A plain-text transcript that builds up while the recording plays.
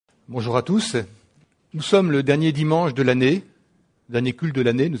Bonjour à tous. Nous sommes le dernier dimanche de l'année, dernier culte de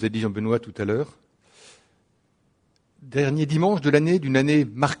l'année, nous a dit Jean-Benoît tout à l'heure. Dernier dimanche de l'année, d'une année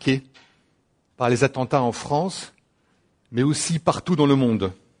marquée par les attentats en France, mais aussi partout dans le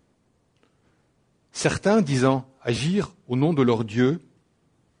monde. Certains, disant agir au nom de leur Dieu,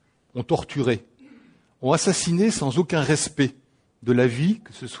 ont torturé, ont assassiné sans aucun respect de la vie,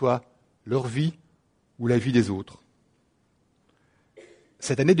 que ce soit leur vie ou la vie des autres.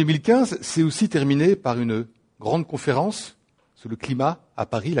 Cette année 2015 s'est aussi terminée par une grande conférence sur le climat à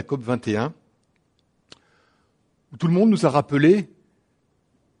Paris, la COP 21, où tout le monde nous a rappelé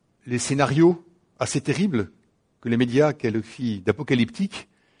les scénarios assez terribles que les médias qualifient d'apocalyptiques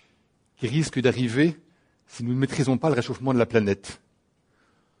qui risquent d'arriver si nous ne maîtrisons pas le réchauffement de la planète.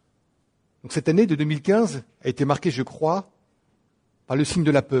 Donc cette année de 2015 a été marquée, je crois, par le signe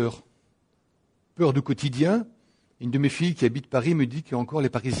de la peur. Peur du quotidien. Une de mes filles qui habite Paris me dit qu'encore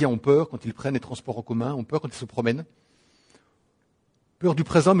les Parisiens ont peur quand ils prennent les transports en commun, ont peur quand ils se promènent. Peur du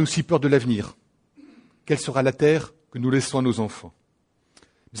présent, mais aussi peur de l'avenir. Quelle sera la terre que nous laissons à nos enfants?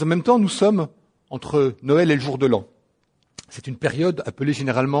 Mais en même temps, nous sommes entre Noël et le jour de l'an. C'est une période appelée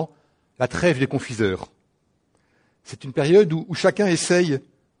généralement la trêve des confiseurs. C'est une période où chacun essaye,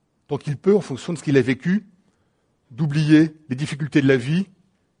 tant qu'il peut, en fonction de ce qu'il a vécu, d'oublier les difficultés de la vie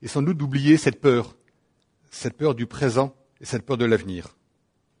et sans doute d'oublier cette peur du présent et cette peur de l'avenir.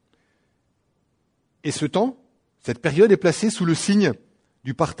 Et ce temps, cette période est placée sous le signe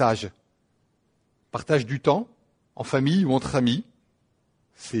du partage. Partage du temps, en famille ou entre amis,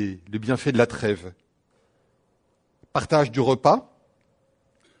 c'est le bienfait de la trêve. Partage du repas,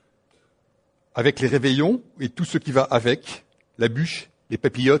 avec les réveillons et tout ce qui va avec, la bûche, les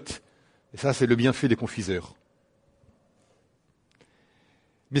papillotes, et ça c'est le bienfait des confiseurs.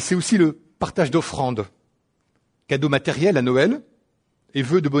 Mais c'est aussi le partage d'offrandes, cadeaux matériels à Noël et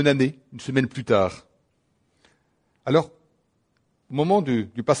vœux de bonne année, une semaine plus tard. Alors, au moment du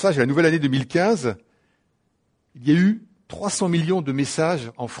passage à la nouvelle année 2015, il y a eu 300 millions de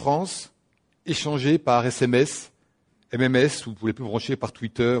messages en France échangés par SMS, MMS, ou vous pouvez plus brancher par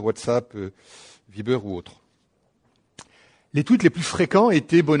Twitter, WhatsApp, Viber ou autre. Les tweets les plus fréquents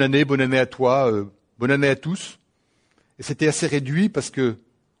étaient « bonne année à toi, bonne année à tous ». Et c'était assez réduit parce que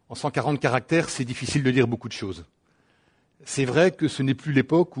en 140 caractères, c'est difficile de lire beaucoup de choses. C'est vrai que ce n'est plus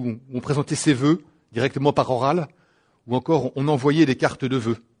l'époque où on présentait ses vœux directement par oral, ou encore on envoyait des cartes de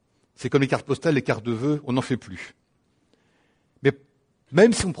vœux. C'est comme les cartes postales, les cartes de vœux, on n'en fait plus. Mais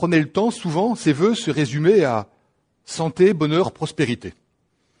même si on prenait le temps, souvent, ces vœux se résumaient à santé, bonheur, prospérité.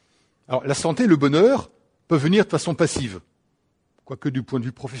 Alors la santé et le bonheur peuvent venir de façon passive. Quoique du point de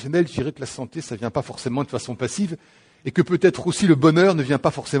vue professionnel, je dirais que la santé, ça ne vient pas forcément de façon passive, et que peut-être aussi le bonheur ne vient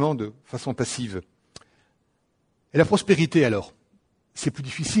pas forcément de façon passive. Et la prospérité, alors, c'est plus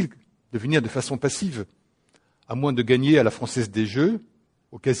difficile de venir de façon passive, à moins de gagner à la Française des Jeux,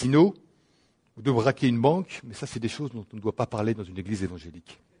 au casino, ou de braquer une banque, mais ça, c'est des choses dont on ne doit pas parler dans une église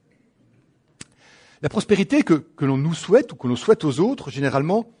évangélique. La prospérité que l'on nous souhaite, ou que l'on souhaite aux autres,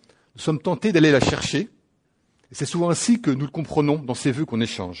 généralement, nous sommes tentés d'aller la chercher, et c'est souvent ainsi que nous le comprenons dans ces vœux qu'on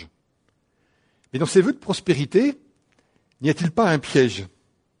échange. Mais dans ces vœux de prospérité, n'y a-t-il pas un piège?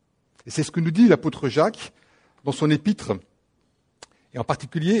 Et c'est ce que nous dit l'apôtre Jacques dans son épître, et en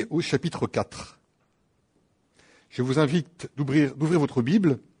particulier au chapitre 4. Je vous invite d'ouvrir votre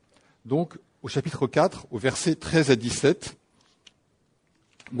Bible, donc au chapitre 4, au verset 13 à 17,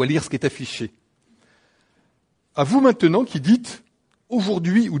 ou à lire ce qui est affiché. À vous maintenant qui dites,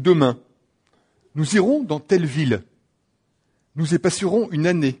 aujourd'hui ou demain, nous irons dans telle ville, nous y passerons une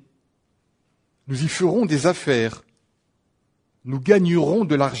année, nous y ferons des affaires, nous gagnerons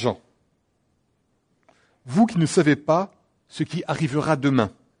de l'argent. Vous qui ne savez pas ce qui arrivera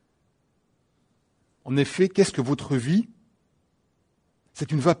demain. En effet, qu'est-ce que votre vie?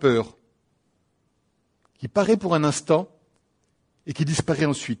 C'est une vapeur qui paraît pour un instant et qui disparaît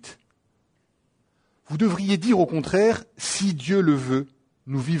ensuite. Vous devriez dire au contraire, si Dieu le veut,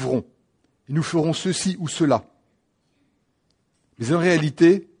 nous vivrons et nous ferons ceci ou cela. Mais en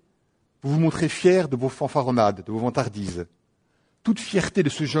réalité, vous vous montrez fiers de vos fanfaronnades, de vos vantardises. Toute fierté de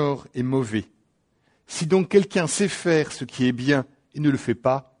ce genre est mauvaise. Si donc quelqu'un sait faire ce qui est bien et ne le fait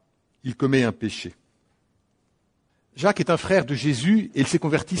pas, il commet un péché. Jacques est un frère de Jésus et il s'est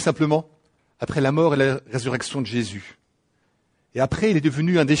converti simplement après la mort et la résurrection de Jésus. Et après, il est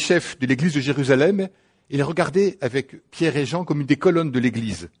devenu un des chefs de l'église de Jérusalem et il est regardé avec Pierre et Jean comme une des colonnes de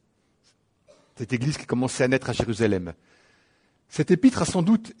l'église. Cette église qui commençait à naître à Jérusalem. Cette épître a sans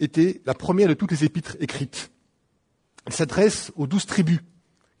doute été la première de toutes les épîtres écrites. Elle s'adresse aux 12 tribus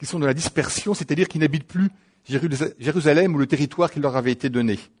qui sont dans la dispersion, c'est-à-dire qui n'habitent plus Jérusalem ou le territoire qui leur avait été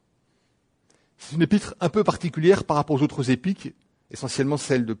donné. C'est une épître un peu particulière par rapport aux autres épîtres, essentiellement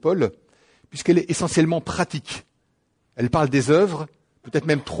celle de Paul, puisqu'elle est essentiellement pratique. Elle parle des œuvres, peut-être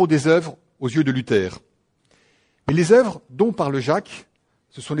même trop des œuvres aux yeux de Luther. Mais les œuvres dont parle Jacques,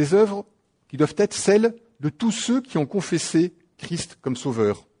 ce sont les œuvres qui doivent être celles de tous ceux qui ont confessé Christ comme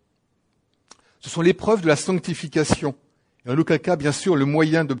sauveur. Ce sont l'épreuve de la sanctification, et en aucun cas, bien sûr, le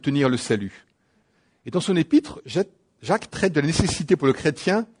moyen d'obtenir le salut. Et dans son épître, Jacques traite de la nécessité pour le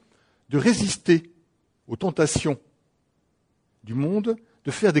chrétien de résister aux tentations du monde,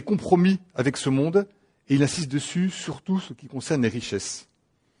 de faire des compromis avec ce monde, et il insiste dessus, surtout ce qui concerne les richesses.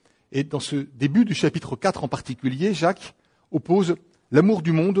 Et dans ce début du chapitre 4 en particulier, Jacques oppose l'amour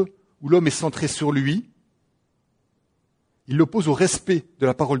du monde, où l'homme est centré sur lui, il l'oppose au respect de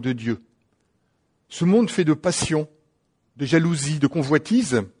la parole de Dieu. Ce monde fait de passion, de jalousie, de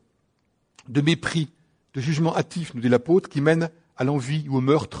convoitise, de mépris, de jugement hâtif, nous dit l'apôtre, qui mène à l'envie ou au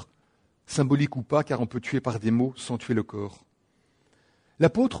meurtre, symbolique ou pas, car on peut tuer par des mots sans tuer le corps.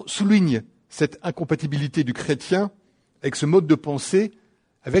 L'apôtre souligne cette incompatibilité du chrétien avec ce mode de pensée,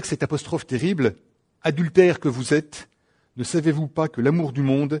 avec cette apostrophe terrible, « Adultère que vous êtes, ne savez-vous pas que l'amour du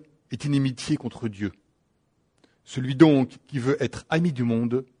monde est inimitié contre Dieu ? Celui donc qui veut être ami du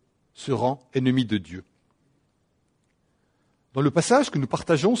monde se rend ennemi de Dieu. » Dans le passage que nous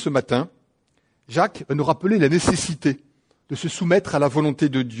partageons ce matin, Jacques va nous rappeler la nécessité de se soumettre à la volonté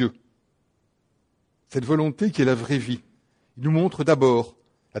de Dieu. Cette volonté qui est la vraie vie. Il nous montre d'abord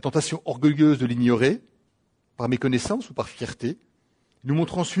la tentation orgueilleuse de l'ignorer, par méconnaissance ou par fierté. Il nous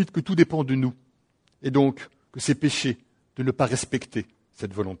montre ensuite que tout dépend de nous, et donc que c'est péché de ne pas respecter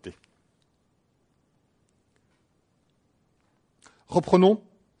cette volonté. Reprenons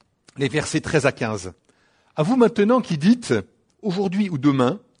les versets 13 à 15. À vous maintenant qui dites, aujourd'hui ou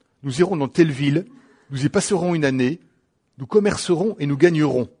demain, nous irons dans telle ville, nous y passerons une année, nous commercerons et nous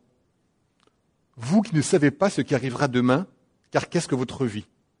gagnerons. Vous qui ne savez pas ce qui arrivera demain, car qu'est-ce que votre vie ?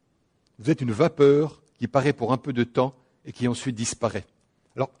 Vous êtes une vapeur qui paraît pour un peu de temps et qui ensuite disparaît.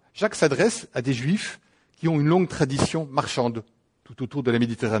 Alors, Jacques s'adresse à des Juifs qui ont une longue tradition marchande tout autour de la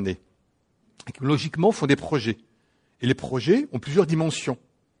Méditerranée, et qui logiquement font des projets. Et les projets ont plusieurs dimensions.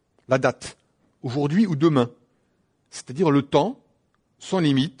 La date, aujourd'hui ou demain, c'est-à-dire le temps, sans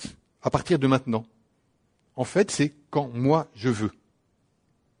limite, à partir de maintenant. En fait, c'est quand moi je veux.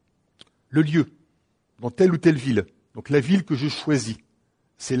 Le lieu, dans telle ou telle ville, donc la ville que je choisis,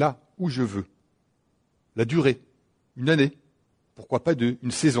 c'est là où je veux. La durée, une année, pourquoi pas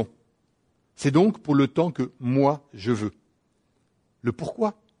une saison. C'est donc pour le temps que moi je veux. Le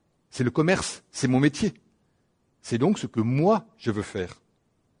pourquoi, c'est le commerce, c'est mon métier. C'est donc ce que moi je veux faire.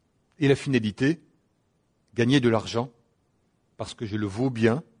 Et la finalité, gagner de l'argent, parce que je le vaux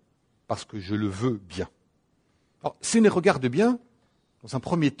bien, parce que je le veux bien. Alors, si on les regarde bien, dans un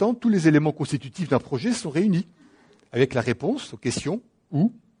premier temps, tous les éléments constitutifs d'un projet sont réunis, avec la réponse aux questions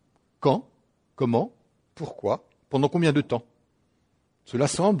où, quand, comment, pourquoi, pendant combien de temps. Cela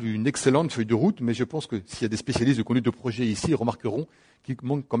semble une excellente feuille de route, mais je pense que s'il y a des spécialistes de conduite de projet ici, ils remarqueront qu'il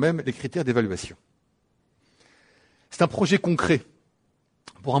manque quand même les critères d'évaluation. C'est un projet concret,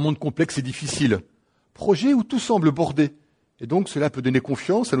 pour un monde complexe et difficile. Projet où tout semble bordé. Et donc cela peut donner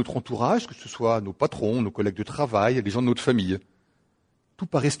confiance à notre entourage, que ce soit nos patrons, nos collègues de travail, les gens de notre famille. Tout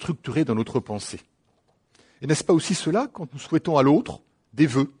paraît structuré dans notre pensée. Et n'est-ce pas aussi cela quand nous souhaitons à l'autre des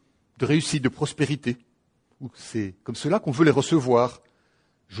vœux de réussite, de prospérité, ou c'est comme cela qu'on veut les recevoir.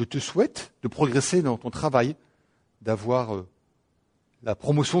 Je te souhaite de progresser dans ton travail, d'avoir la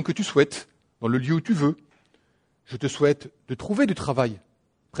promotion que tu souhaites, dans le lieu où tu veux. Je te souhaite de trouver du travail,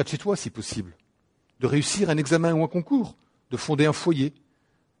 près de chez toi si possible, de réussir un examen ou un concours, de fonder un foyer,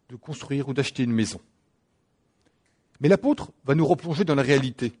 de construire ou d'acheter une maison. Mais l'apôtre va nous replonger dans la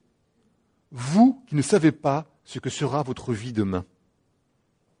réalité. Vous qui ne savez pas ce que sera votre vie demain.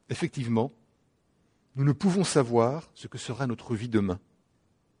 Effectivement, nous ne pouvons savoir ce que sera notre vie demain.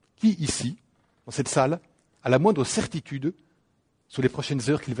 Qui ici, dans cette salle, a la moindre certitude sur les prochaines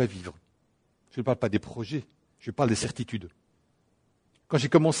heures qu'il va vivre ? Je ne parle pas des projets, je parle des certitudes. Quand j'ai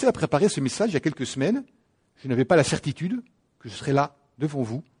commencé à préparer ce message il y a quelques semaines, je n'avais pas la certitude que je serais là, devant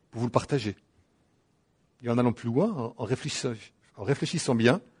vous, pour vous le partager. Et en allant plus loin, en réfléchissant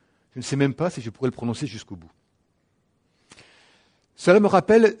bien, je ne sais même pas si je pourrais le prononcer jusqu'au bout. Cela me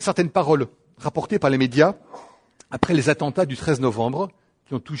rappelle certaines paroles rapportées par les médias après les attentats du 13 novembre,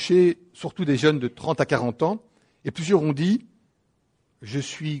 qui ont touché surtout des jeunes de 30 à 40 ans, et plusieurs ont dit « Je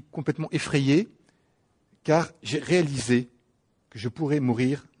suis complètement effrayé, car j'ai réalisé que je pourrais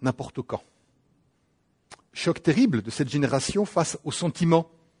mourir n'importe quand. » Choc terrible de cette génération face au sentiment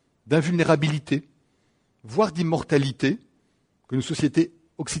d'invulnérabilité, voire d'immortalité, que nos sociétés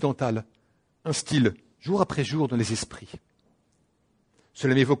occidentales instille jour après jour dans les esprits.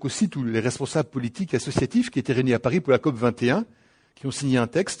 Cela m'évoque aussi tous les responsables politiques et associatifs qui étaient réunis à Paris pour la COP 21, qui ont signé un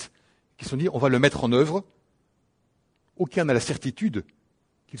texte, qui se sont dit on va le mettre en œuvre. Aucun n'a la certitude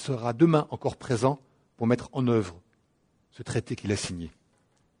qu'il sera demain encore présent pour mettre en œuvre ce traité qu'il a signé.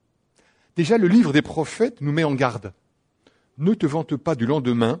 Déjà, le livre des prophètes nous met en garde. Ne te vante pas du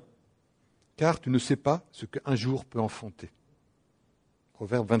lendemain, car tu ne sais pas ce qu'un jour peut enfanter.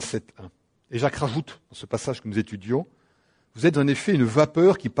 Proverbe 27, 1. Et Jacques rajoute, dans ce passage que nous étudions, vous êtes en effet une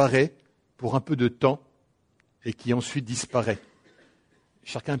vapeur qui paraît pour un peu de temps et qui ensuite disparaît.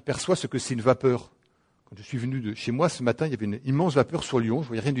 Chacun perçoit ce que c'est une vapeur. Quand je suis venu de chez moi ce matin, il y avait une immense vapeur sur Lyon, je ne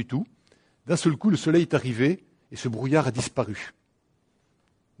voyais rien du tout. D'un seul coup, le soleil est arrivé et ce brouillard a disparu.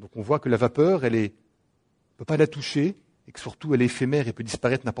 Donc on voit que la vapeur, on ne peut pas la toucher et que surtout elle est éphémère et peut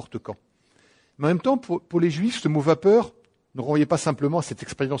disparaître n'importe quand. Mais en même temps, pour les Juifs, ce mot vapeur ne renvoyait pas simplement à cette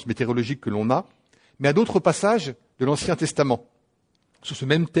expérience météorologique que l'on a, mais à d'autres passages de l'Ancien Testament, sur ce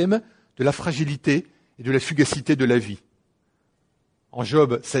même thème de la fragilité et de la fugacité de la vie. En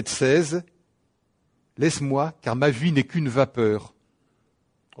Job 7,16, « Laisse-moi, car ma vie n'est qu'une vapeur. »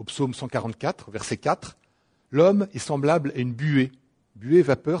 Au psaume 144, verset 4, « L'homme est semblable à une buée. » Buée,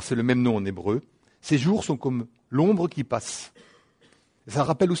 vapeur, c'est le même nom en hébreu. « Ses jours sont comme l'ombre qui passe. » Ça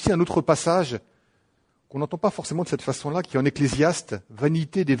rappelle aussi un autre passage qu'on n'entend pas forcément de cette façon-là, qui est en Ecclésiaste, «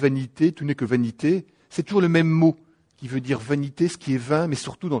 Vanité des vanités, tout n'est que vanité. » C'est toujours le même mot qui veut dire vanité, ce qui est vain, mais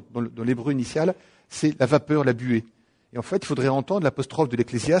surtout dans l'hébreu initial, c'est la vapeur, la buée. Et en fait, il faudrait entendre l'apostrophe de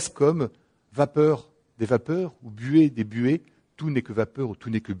l'Ecclésiaste comme vapeur des vapeurs ou buée des buées, tout n'est que vapeur ou tout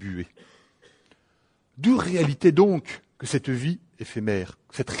n'est que buée. Dure réalité donc que cette vie éphémère,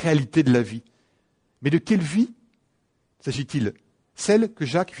 cette réalité de la vie. Mais de quelle vie s'agit-il ? Celle que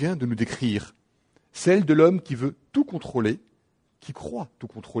Jacques vient de nous décrire, celle de l'homme qui veut tout contrôler, qui croit tout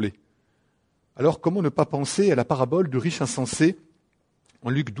contrôler. Alors comment ne pas penser à la parabole du riche insensé en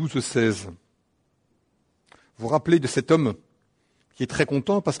Luc 12, 16 ? Vous vous rappelez de cet homme qui est très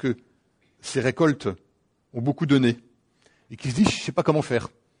content parce que ses récoltes ont beaucoup donné et qui se dit « je ne sais pas comment faire ».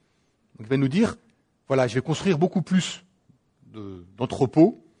 Donc il va nous dire « voilà, je vais construire beaucoup plus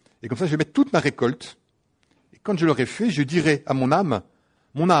d'entrepôts et comme ça je vais mettre toute ma récolte. Et quand je l'aurai fait, je dirai à mon âme,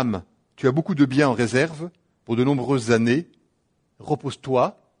 tu as beaucoup de biens en réserve pour de nombreuses années,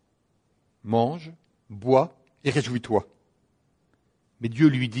 repose-toi, mange, bois et réjouis-toi. » Mais Dieu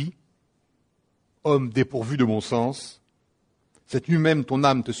lui dit, homme dépourvu de bon sens, cette nuit même ton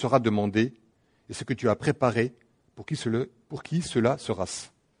âme te sera demandée, et ce que tu as préparé, pour qui cela sera-ce ?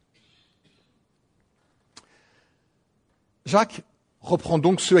 Jacques reprend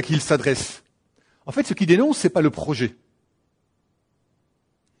donc ceux à qui il s'adresse. En fait, ce qu'il dénonce, ce n'est pas le projet.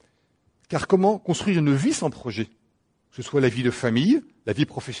 Car comment construire une vie sans projet ? Que ce soit la vie de famille, la vie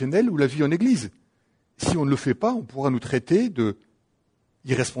professionnelle ou la vie en église. Si on ne le fait pas, on pourra nous traiter de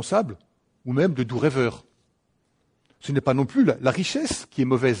irresponsables ou même de doux rêveurs. Ce n'est pas non plus la richesse qui est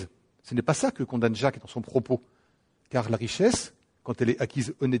mauvaise. Ce n'est pas ça que condamne Jacques dans son propos. Car la richesse, quand elle est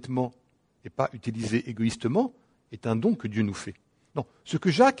acquise honnêtement et pas utilisée égoïstement, est un don que Dieu nous fait. Non, ce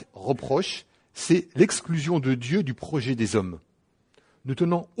que Jacques reproche, c'est l'exclusion de Dieu du projet des hommes. Ne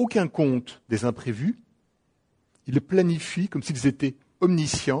tenant aucun compte des imprévus, il planifie comme s'ils étaient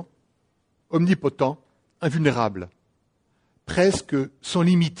omniscients, omnipotents, invulnérables, presque sans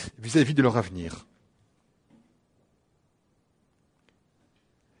limite vis-à-vis de leur avenir.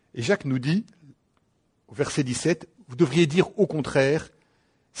 Et Jacques nous dit, au verset 17, vous devriez dire au contraire,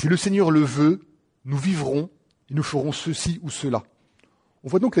 si le Seigneur le veut, nous vivrons et nous ferons ceci ou cela. On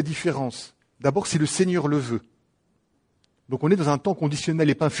voit donc la différence. D'abord, si le Seigneur le veut. Donc on est dans un temps conditionnel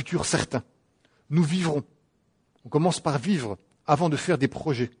et pas un futur certain. Nous vivrons. On commence par vivre avant de faire des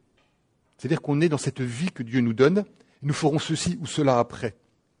projets. C'est-à-dire qu'on est dans cette vie que Dieu nous donne, et nous ferons ceci ou cela après.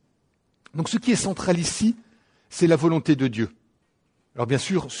 Donc ce qui est central ici, c'est la volonté de Dieu. Alors bien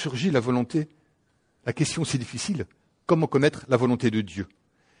sûr, surgit la volonté, la question si difficile, comment connaître la volonté de Dieu ?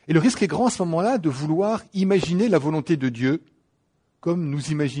 Et le risque est grand à ce moment-là de vouloir imaginer la volonté de Dieu comme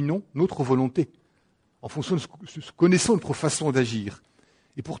nous imaginons notre volonté, en fonction de ce que connaissons notre façon d'agir.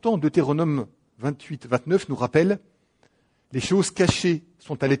 Et pourtant, Deutéronome 28, 29 nous rappelle « Les choses cachées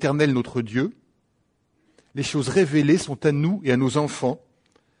sont à l'Éternel notre Dieu, les choses révélées sont à nous et à nos enfants,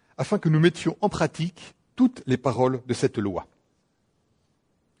 afin que nous mettions en pratique toutes les paroles de cette loi. »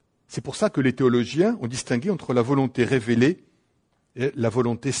 C'est pour ça que les théologiens ont distingué entre la volonté révélée et la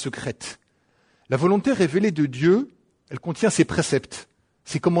volonté secrète. La volonté révélée de Dieu, elle contient ses préceptes,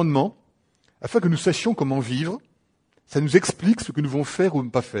 ses commandements, afin que nous sachions comment vivre. Ça nous explique ce que nous devons faire ou ne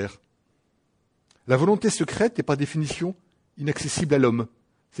pas faire. La volonté secrète est par définition inaccessible à l'homme,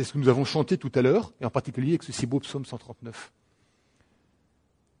 C'est ce que nous avons chanté tout à l'heure, et en particulier avec ce si beau psaume 139.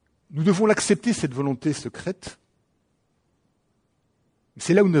 Nous devons l'accepter, cette volonté secrète.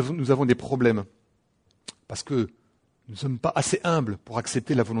 C'est là où nous avons des problèmes, parce que nous ne sommes pas assez humbles pour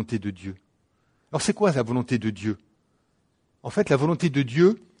accepter la volonté de Dieu. Alors c'est quoi la volonté de Dieu? En fait, la volonté de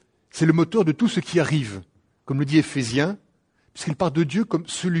Dieu, c'est le moteur de tout ce qui arrive, comme le dit Éphésiens, puisqu'il parle de Dieu comme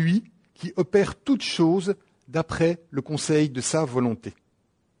celui qui opère toutes choses d'après le conseil de sa volonté.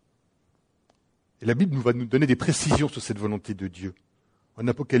 Et la Bible va nous donner des précisions sur cette volonté de Dieu. En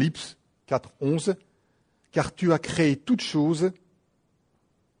Apocalypse 4, 11, « Car tu as créé toutes choses,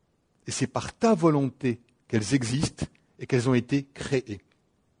 et c'est par ta volonté qu'elles existent et qu'elles ont été créées. »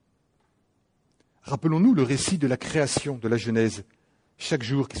 Rappelons-nous le récit de la création de la Genèse, chaque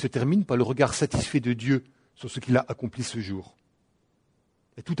jour qui se termine par le regard satisfait de Dieu sur ce qu'il a accompli ce jour.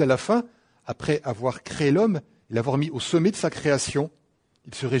 Et tout à la fin, après avoir créé l'homme et l'avoir mis au sommet de sa création,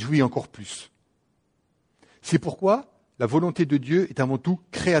 il se réjouit encore plus. C'est pourquoi la volonté de Dieu est avant tout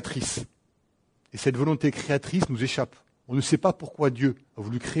créatrice. Et cette volonté créatrice nous échappe. On ne sait pas pourquoi Dieu a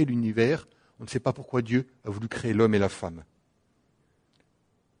voulu créer l'univers, on ne sait pas pourquoi Dieu a voulu créer l'homme et la femme.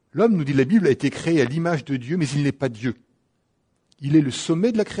 L'homme, nous dit la Bible, a été créé à l'image de Dieu, mais il n'est pas Dieu. Il est le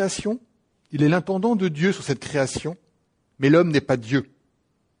sommet de la création, il est l'intendant de Dieu sur cette création, mais l'homme n'est pas Dieu.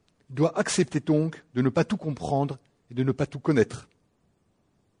 Il doit accepter donc de ne pas tout comprendre et de ne pas tout connaître.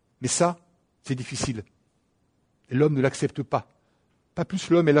 Mais ça, c'est difficile. Et l'homme ne l'accepte pas. Pas plus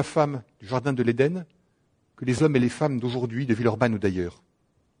l'homme et la femme du jardin de l'Éden que les hommes et les femmes d'aujourd'hui, de Villeurbanne ou d'ailleurs.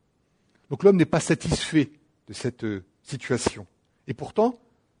 Donc l'homme n'est pas satisfait de cette situation. Et pourtant,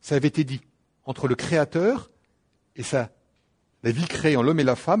 ça avait été dit, entre le Créateur et la vie créée en l'homme et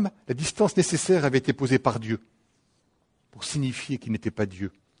la femme, la distance nécessaire avait été posée par Dieu pour signifier qu'il n'était pas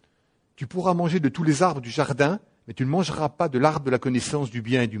Dieu. Tu pourras manger de tous les arbres du jardin, mais tu ne mangeras pas de l'arbre de la connaissance du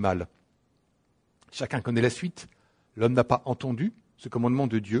bien et du mal. Chacun connaît la suite. L'homme n'a pas entendu ce commandement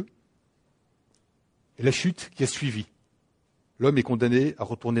de Dieu. Et la chute qui a suivi. L'homme est condamné à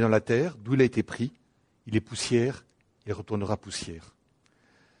retourner dans la terre, d'où il a été pris. Il est poussière, il retournera poussière.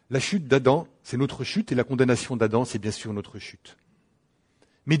 La chute d'Adam, c'est notre chute, et la condamnation d'Adam, c'est bien sûr notre chute.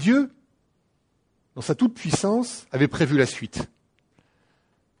 Mais Dieu, dans sa toute-puissance, avait prévu la suite.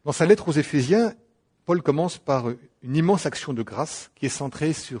 Dans sa lettre aux Éphésiens, Paul commence par une immense action de grâce qui est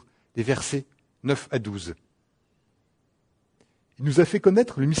centrée sur des versets 9 à 12. Il nous a fait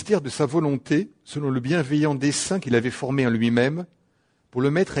connaître le mystère de sa volonté, selon le bienveillant dessein qu'il avait formé en lui-même, pour le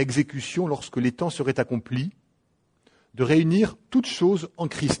mettre à exécution lorsque les temps seraient accomplis, de réunir toutes choses en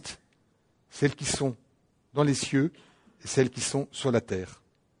Christ, celles qui sont dans les cieux et celles qui sont sur la terre.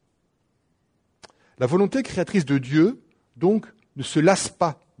 La volonté créatrice de Dieu, donc, ne se lasse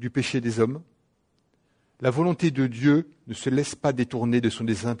pas du péché des hommes. La volonté de Dieu ne se laisse pas détourner de son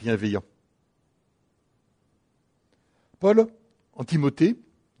dessein bienveillant. Paul, en Timothée,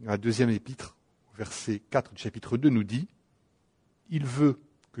 dans la 2e épître, au verset 4 du chapitre 2, nous dit « Il veut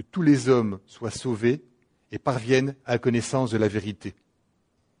que tous les hommes soient sauvés et parviennent à la connaissance de la vérité. »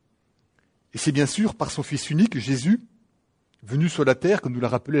 Et c'est bien sûr par son Fils unique, Jésus, venu sur la terre, comme nous l'a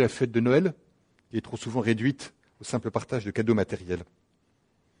rappelé la fête de Noël, qui est trop souvent réduite au simple partage de cadeaux matériels,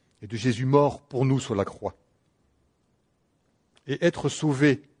 et de Jésus mort pour nous sur la croix. Et être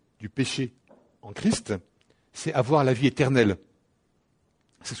sauvé du péché en Christ, c'est avoir la vie éternelle.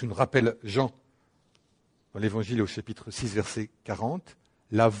 C'est ce que nous rappelle Jean dans l'Évangile au chapitre 6, verset 40.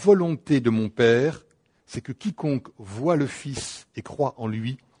 « La volonté de mon Père, c'est que quiconque voit le Fils et croit en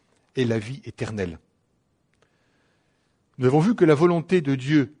lui ait la vie éternelle. » Nous avons vu que la volonté de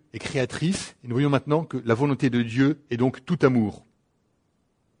Dieu est créatrice, et nous voyons maintenant que la volonté de Dieu est donc tout amour.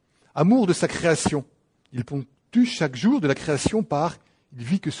 Amour de sa création. Il ponctue chaque jour de la création par « il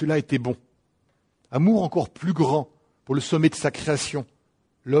vit que cela était bon ». Amour encore plus grand pour le sommet de sa création,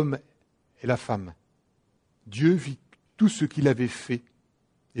 l'homme et la femme. Dieu vit tout ce qu'il avait fait,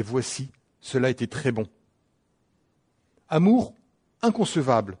 et voici, cela était très bon. Amour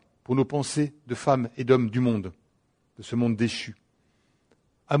inconcevable pour nos pensées de femmes et d'hommes du monde, de ce monde déchu.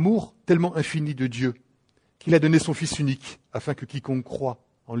 Amour tellement infini de Dieu qu'il a donné son Fils unique afin que quiconque croit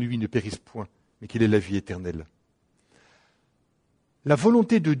en lui ne périsse point, mais qu'il ait la vie éternelle. La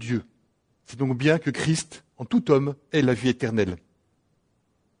volonté de Dieu, c'est donc bien que Christ, en tout homme, ait la vie éternelle.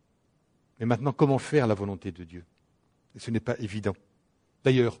 Mais maintenant, comment faire la volonté de Dieu? Et ce n'est pas évident.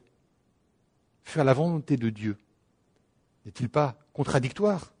 D'ailleurs, faire la volonté de Dieu n'est-il pas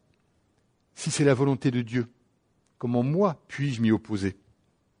contradictoire? Si c'est la volonté de Dieu, comment moi puis-je m'y opposer?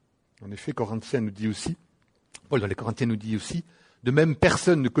 En effet, Corinthiens nous dit aussi, Paul dans les Corinthiens nous dit aussi, de même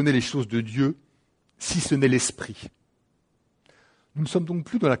personne ne connaît les choses de Dieu si ce n'est l'Esprit. Nous ne sommes donc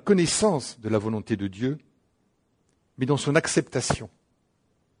plus dans la connaissance de la volonté de Dieu, mais dans son acceptation.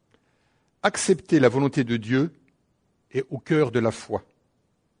 Accepter la volonté de Dieu est au cœur de la foi.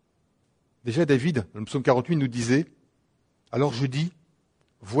 Déjà David, dans le psaume 48, nous disait « Alors je dis,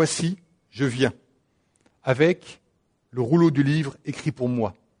 voici, je viens, avec le rouleau du livre écrit pour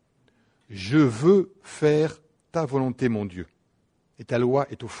moi. Je veux faire ta volonté, mon Dieu, et ta loi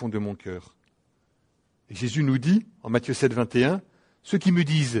est au fond de mon cœur. » Et Jésus nous dit, en Matthieu 7, 21, « Ceux qui me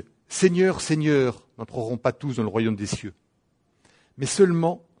disent « Seigneur, Seigneur » n'entreront pas tous dans le royaume des cieux, mais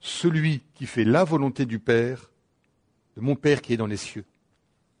seulement celui qui fait la volonté du Père, de mon Père qui est dans les cieux. »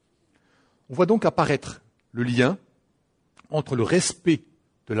 On voit donc apparaître le lien entre le respect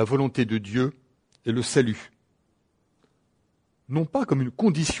de la volonté de Dieu et le salut. Non pas comme une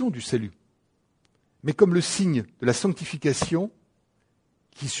condition du salut, mais comme le signe de la sanctification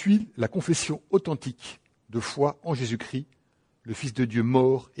qui suit la confession authentique de foi en Jésus-Christ, le Fils de Dieu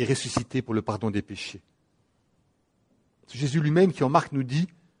mort et ressuscité pour le pardon des péchés. C'est Jésus lui-même qui en Marc nous dit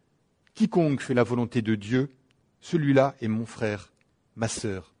 « Quiconque fait la volonté de Dieu, celui-là est mon frère, ma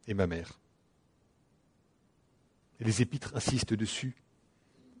sœur et ma mère. » Et les épîtres insistent dessus.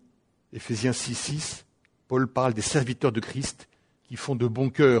 Éphésiens 6, 6, Paul parle des serviteurs de Christ qui font de bon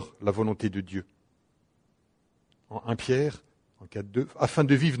cœur la volonté de Dieu. En 1 Pierre, en 4, 2, afin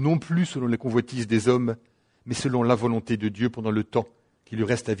de vivre non plus selon les convoitises des hommes, mais selon la volonté de Dieu pendant le temps qui lui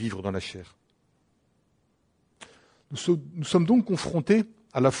reste à vivre dans la chair. Nous sommes donc confrontés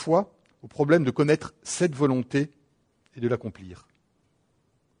à la fois au problème de connaître cette volonté et de l'accomplir.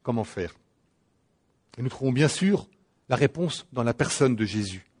 Comment faire ? Et nous trouvons bien sûr la réponse dans la personne de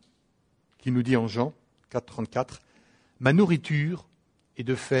Jésus, qui nous dit en Jean 4, 34, « Ma nourriture est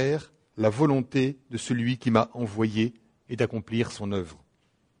de faire la volonté de celui qui m'a envoyé et d'accomplir son œuvre. »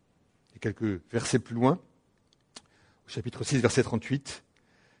 Et quelques versets plus loin, au chapitre 6, verset 38,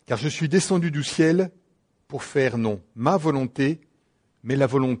 « Car je suis descendu du ciel pour faire non ma volonté, mais la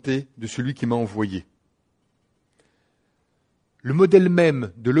volonté de celui qui m'a envoyé. » Le modèle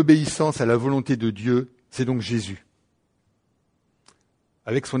même de l'obéissance à la volonté de Dieu, c'est donc Jésus.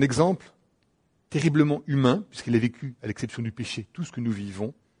 Avec son exemple terriblement humain, puisqu'il a vécu, à l'exception du péché, tout ce que nous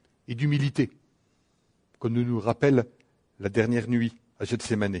vivons, et d'humilité, comme nous rappelle la dernière nuit à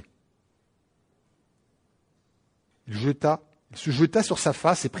Gethsémanée. Il se jeta sur sa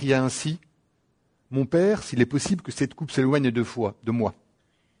face et pria ainsi, « Mon Père, s'il est possible que cette coupe s'éloigne de moi.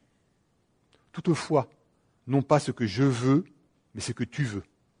 Toutefois, non pas ce que je veux, mais ce que tu veux. »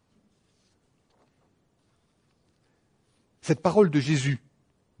 Cette parole de Jésus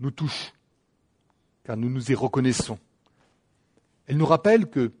nous touche, car nous nous y reconnaissons. Elle nous rappelle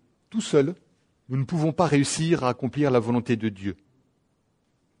que, tout seuls, nous ne pouvons pas réussir à accomplir la volonté de Dieu.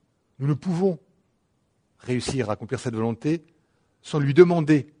 Nous ne pouvons réussir à accomplir cette volonté sans lui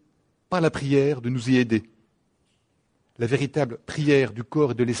demander, par la prière, de nous y aider. La véritable prière du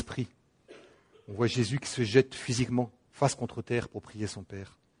corps et de l'esprit. On voit Jésus qui se jette physiquement face contre terre pour prier son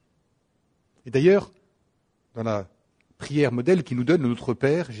Père. Et d'ailleurs, dans la prière modèle qu'il nous donne, notre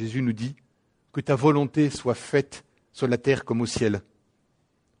Père, Jésus nous dit « Que ta volonté soit faite sur la terre comme au ciel. »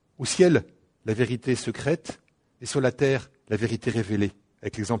 Au ciel, la vérité secrète, et sur la terre, la vérité révélée,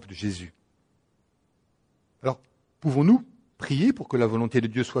 avec l'exemple de Jésus. Alors, pouvons-nous prier pour que la volonté de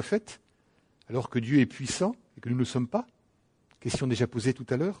Dieu soit faite, alors que Dieu est puissant et que nous ne le sommes pas ? Question déjà posée tout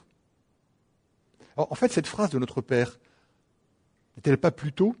à l'heure. Alors, en fait, cette phrase de notre Père, n'est-elle pas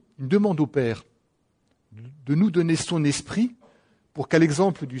plutôt une demande au Père de nous donner son esprit pour qu'à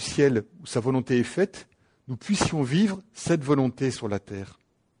l'exemple du ciel où sa volonté est faite, nous puissions vivre cette volonté sur la terre ?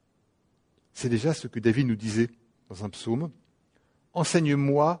 C'est déjà ce que David nous disait dans un psaume. «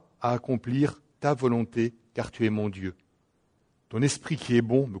 Enseigne-moi à accomplir ta volonté, car tu es mon Dieu. Ton esprit qui est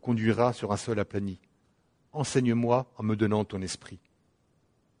bon me conduira sur un sol aplani. Enseigne-moi en me donnant ton esprit. »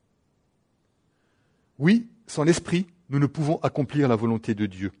 Oui, sans l'esprit, nous ne pouvons accomplir la volonté de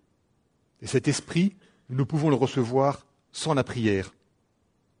Dieu. Et cet esprit, nous ne pouvons le recevoir sans la prière,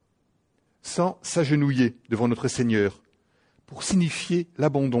 sans s'agenouiller devant notre Seigneur, pour signifier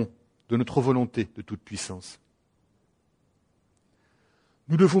l'abandon de notre volonté de toute puissance.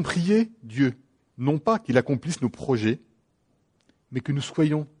 Nous devons prier Dieu, non pas qu'il accomplisse nos projets, mais que nous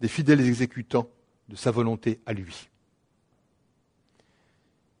soyons des fidèles exécutants de sa volonté à lui.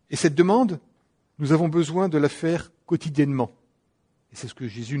 Et cette demande, nous avons besoin de la faire quotidiennement. Et c'est ce que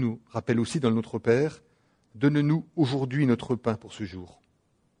Jésus nous rappelle aussi dans notre Père. Donne-nous aujourd'hui notre pain pour ce jour.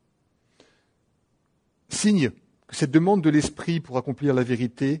 Signe que cette demande de l'Esprit pour accomplir la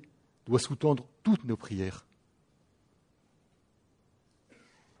vérité doit sous-tendre toutes nos prières.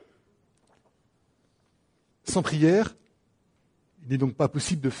 Sans prière, Il n'est donc pas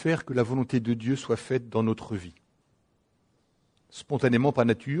possible de faire que la volonté de Dieu soit faite dans notre vie. Spontanément, par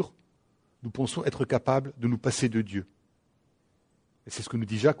nature, nous pensons être capables de nous passer de Dieu. Et c'est ce que nous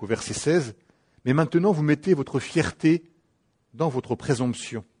dit Jacques au verset 16. Mais maintenant, vous mettez votre fierté dans votre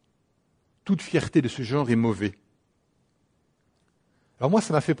présomption. Toute fierté de ce genre est mauvaise. Alors moi,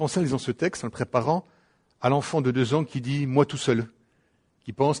 ça m'a fait penser, en lisant ce texte, en le préparant, à l'enfant de 2 ans qui dit « moi tout seul »,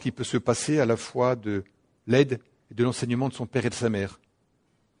 qui pense qu'il peut se passer à la fois de l'aide et de l'enseignement de son père et de sa mère.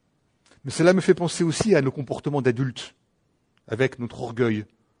 Mais cela me fait penser aussi à nos comportements d'adultes, avec notre orgueil,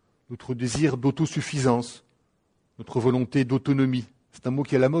 notre désir d'autosuffisance, notre volonté d'autonomie. C'est un mot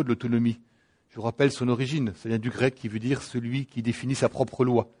qui est à la mode, l'autonomie. Je vous rappelle son origine, ça vient du grec qui veut dire celui qui définit sa propre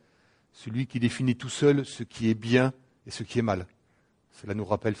loi, celui qui définit tout seul ce qui est bien et ce qui est mal. Cela nous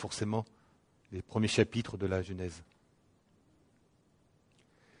rappelle forcément les premiers chapitres de la Genèse.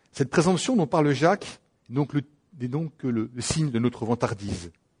 Cette présomption dont parle Jacques est donc le signe de notre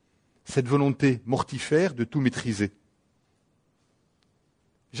vantardise, cette volonté mortifère de tout maîtriser.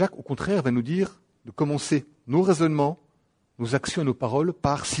 Jacques, au contraire, va nous dire de commencer nos raisonnements, nos actions et nos paroles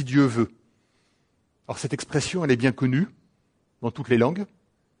par « si Dieu veut ». Alors cette expression, elle est bien connue dans toutes les langues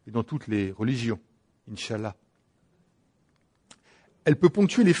et dans toutes les religions, Inch'Allah. Elle peut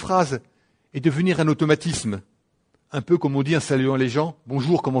ponctuer les phrases et devenir un automatisme, un peu comme on dit en saluant les gens «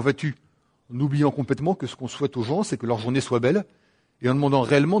 Bonjour, comment vas-tu ?» en oubliant complètement que ce qu'on souhaite aux gens, c'est que leur journée soit belle et en demandant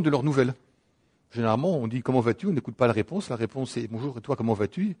réellement de leurs nouvelles. Généralement, on dit « Comment vas-tu ?» On n'écoute pas la réponse est « Bonjour, et toi, comment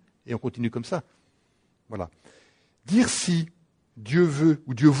vas-tu ?» et on continue comme ça. Voilà. Dire si Dieu veut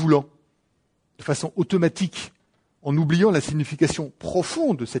ou Dieu voulant, de façon automatique, en oubliant la signification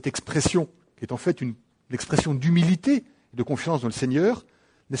profonde de cette expression, qui est en fait une expression d'humilité et de confiance dans le Seigneur,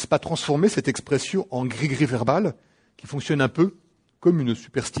 n'est-ce pas transformer cette expression en gris-gris verbal qui fonctionne un peu comme une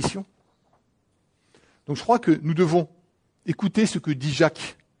superstition? Donc je crois que nous devons écouter ce que dit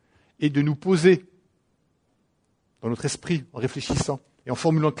Jacques et de nous poser dans notre esprit, en réfléchissant et en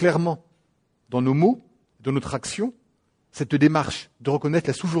formulant clairement dans nos mots, dans notre action, cette démarche de reconnaître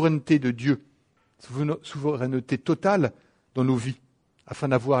la souveraineté de Dieu, souveraineté totale dans nos vies, afin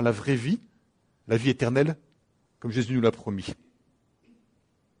d'avoir la vraie vie, la vie éternelle, comme Jésus nous l'a promis.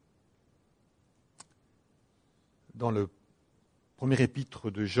 Dans le premier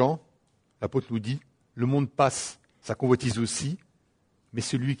épître de Jean, l'apôtre nous dit « Le monde passe, sa convoitise aussi, mais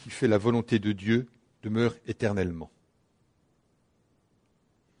celui qui fait la volonté de Dieu demeure éternellement. »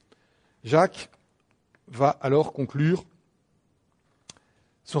 Jacques va alors conclure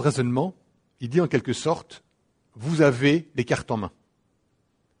son raisonnement. Il dit en quelque sorte « Vous avez les cartes en main.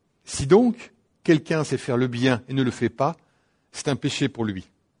 Si donc quelqu'un sait faire le bien et ne le fait pas, c'est un péché pour lui. »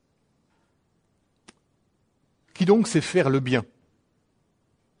 Qui donc sait faire le bien?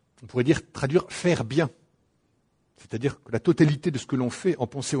 On pourrait traduire « faire bien ». C'est-à-dire que la totalité de ce que l'on fait en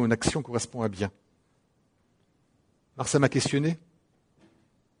pensée ou en action correspond à bien. Alors ça m'a questionné.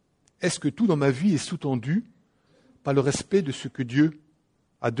 Est-ce que tout dans ma vie est sous-tendu par le respect de ce que Dieu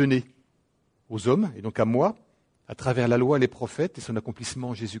a donné aux hommes, et donc à moi, à travers la loi et les prophètes et son accomplissement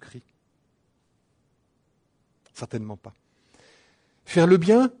en Jésus-Christ? Certainement pas. Faire le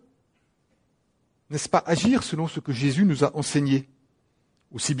bien, n'est-ce pas agir selon ce que Jésus nous a enseigné,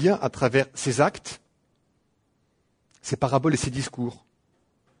 aussi bien à travers ses actes, ses paraboles et ses discours.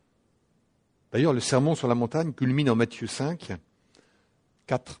 D'ailleurs, le sermon sur la montagne culmine en Matthieu 5,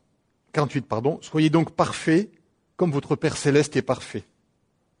 48. Soyez donc parfaits comme votre Père céleste est parfait.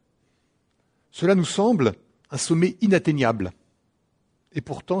 Cela nous semble un sommet inatteignable. Et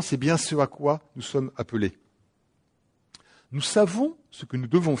pourtant, c'est bien ce à quoi nous sommes appelés. Nous savons ce que nous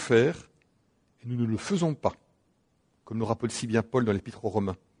devons faire et nous ne le faisons pas, comme nous rappelle si bien Paul dans l'Épître aux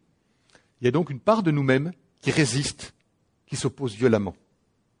Romains. Il y a donc une part de nous-mêmes qui résiste, qui s'oppose violemment.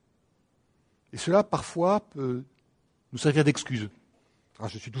 Et cela, parfois, peut nous servir d'excuse. Alors,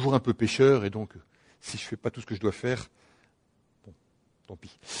 je suis toujours un peu pécheur, et donc, si je ne fais pas tout ce que je dois faire, bon, tant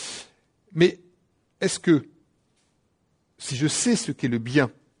pis. Mais est-ce que, si je sais ce qu'est le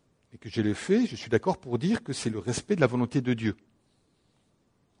bien, et que je le fais, je suis d'accord pour dire que c'est le respect de la volonté de Dieu.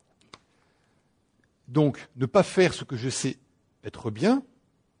 Donc, ne pas faire ce que je sais être bien,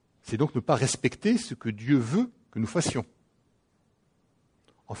 c'est donc ne pas respecter ce que Dieu veut que nous fassions.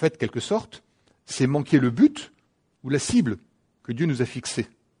 En fait, quelque sorte, c'est manquer le but ou la cible que Dieu nous a fixée.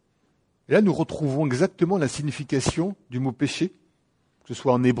 Et là, nous retrouvons exactement la signification du mot péché, que ce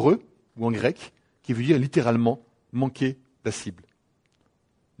soit en hébreu ou en grec, qui veut dire littéralement manquer la cible.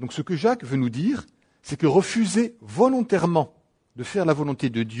 Donc ce que Jacques veut nous dire, c'est que refuser volontairement de faire la volonté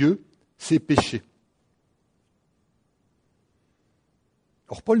de Dieu, c'est pécher.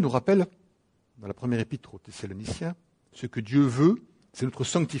 Or, Paul nous rappelle, dans la première épître aux Thessaloniciens, ce que Dieu veut, c'est notre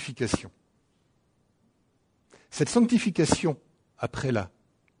sanctification. Cette sanctification, après la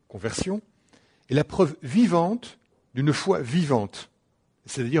conversion, est la preuve vivante d'une foi vivante.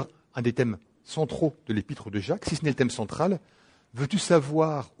 C'est-à-dire un des thèmes centraux de l'épître de Jacques, si ce n'est le thème central. Veux-tu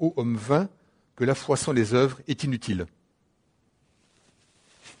savoir, ô homme vain, que la foi sans les œuvres est inutile?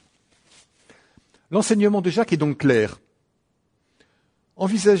 L'enseignement de Jacques est donc clair.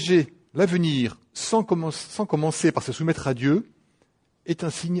 Envisager l'avenir sans commencer par se soumettre à Dieu est un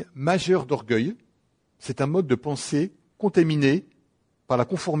signe majeur d'orgueil. C'est un mode de pensée contaminé par la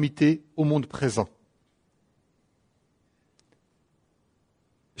conformité au monde présent.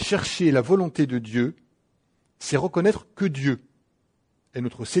 Chercher la volonté de Dieu, c'est reconnaître que Dieu est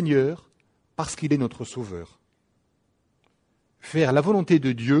notre Seigneur parce qu'il est notre Sauveur. Faire la volonté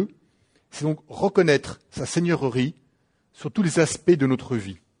de Dieu, c'est donc reconnaître sa seigneurie sur tous les aspects de notre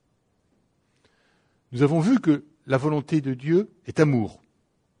vie. Nous avons vu que la volonté de Dieu est amour,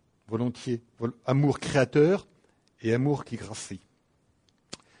 volontiers, amour créateur et amour qui gracie.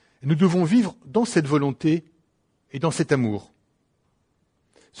 Et nous devons vivre dans cette volonté et dans cet amour.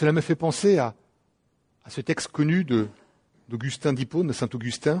 Cela me fait penser à ce texte connu d'Augustin d'Hippone, de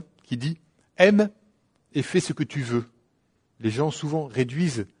Saint-Augustin, qui dit « Aime et fais ce que tu veux ». Les gens souvent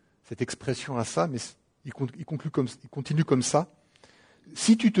réduisent cette expression à ça, mais il continue comme ça.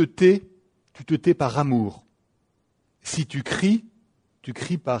 Si tu te tais par amour. Si tu cries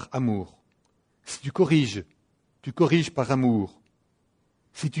par amour. Si tu corriges par amour.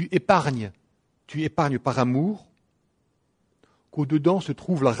 Si tu épargnes par amour. Qu'au-dedans se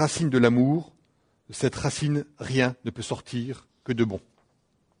trouve la racine de l'amour. De cette racine, rien ne peut sortir que de bon.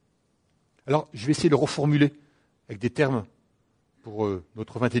 Alors, je vais essayer de reformuler avec des termes pour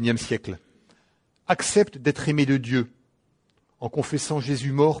notre XXIe siècle. Accepte d'être aimé de Dieu en confessant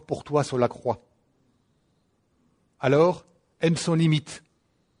Jésus mort pour toi sur la croix. Alors, aime sans limite,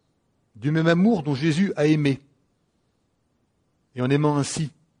 du même amour dont Jésus a aimé. Et en aimant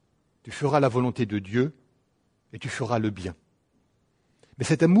ainsi, tu feras la volonté de Dieu et tu feras le bien. Mais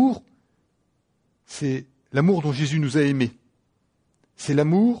cet amour, c'est l'amour dont Jésus nous a aimés. C'est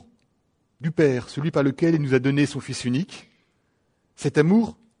l'amour du Père, celui par lequel il nous a donné son Fils unique. Cet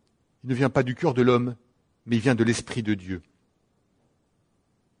amour, il ne vient pas du cœur de l'homme, mais il vient de l'Esprit de Dieu.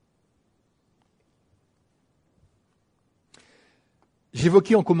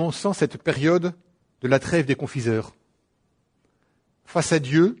 J'évoquais en commençant cette période de la trêve des confiseurs. Face à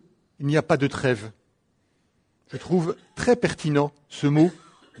Dieu, il n'y a pas de trêve. Je trouve très pertinent ce mot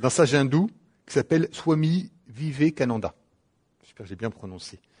d'un sage hindou qui s'appelle Swami Vivekananda, j'espère que j'ai bien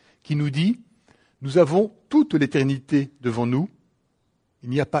prononcé, qui nous dit « Nous avons toute l'éternité devant nous, il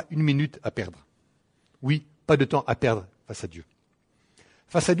n'y a pas une minute à perdre. » Oui, pas de temps à perdre face à Dieu.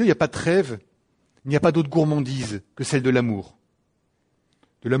 Face à Dieu, il n'y a pas de trêve, il n'y a pas d'autre gourmandise que celle de l'amour.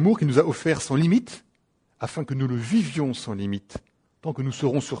 De l'amour qui nous a offert sans limite, afin que nous le vivions sans limite, tant que nous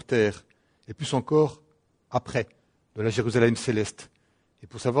serons sur terre, et plus encore après, de la Jérusalem céleste. Et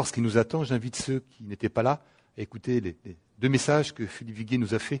pour savoir ce qui nous attend, j'invite ceux qui n'étaient pas là à écouter les 2 messages que Philippe Viguier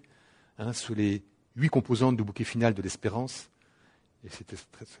nous a faits sur les 8 composantes du bouquet final de l'espérance. Et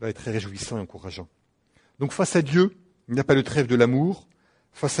cela est très réjouissant et encourageant. Donc face à Dieu, il n'y a pas de trêve de l'amour.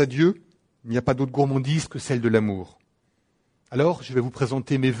 Face à Dieu, il n'y a pas d'autre gourmandise que celle de l'amour. Alors, je vais vous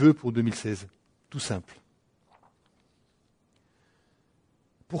présenter mes vœux pour 2016. Tout simple.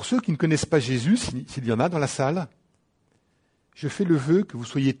 Pour ceux qui ne connaissent pas Jésus, s'il y en a dans la salle, je fais le vœu que vous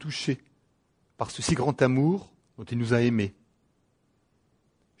soyez touchés par ce si grand amour dont il nous a aimés.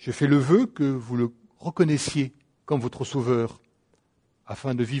 Je fais le vœu que vous le reconnaissiez comme votre Sauveur,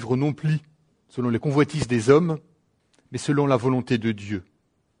 afin de vivre non plus selon les convoitises des hommes, mais selon la volonté de Dieu,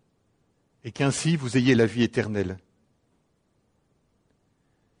 et qu'ainsi vous ayez la vie éternelle.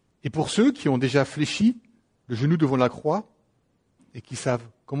 Et pour ceux qui ont déjà fléchi le genou devant la croix et qui savent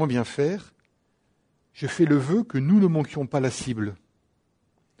comment bien faire, je fais le vœu que nous ne manquions pas la cible,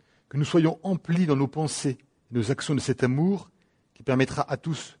 que nous soyons emplis dans nos pensées et nos actions de cet amour qui permettra à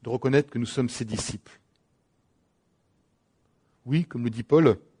tous de reconnaître que nous sommes ses disciples. Oui, comme le dit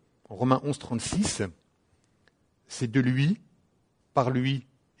Paul en Romains 11, 36, c'est de lui, par lui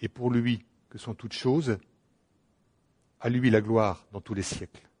et pour lui que sont toutes choses, à lui la gloire dans tous les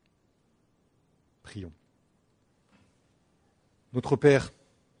siècles. Prions. Notre Père,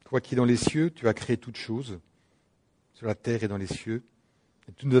 toi qui es dans les cieux, tu as créé toutes choses, sur la terre et dans les cieux,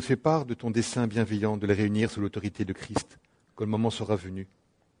 et tu nous as fait part de ton dessein bienveillant de les réunir sous l'autorité de Christ, quand le moment sera venu.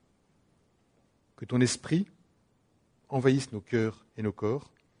 Que ton esprit envahisse nos cœurs et nos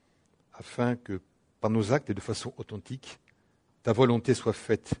corps, afin que, par nos actes et de façon authentique, ta volonté soit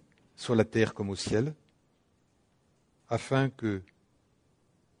faite sur la terre comme au ciel. afin que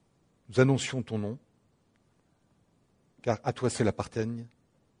nous annoncions ton nom, car à toi seul appartiennent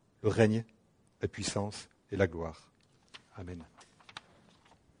le règne, la puissance et la gloire. Amen.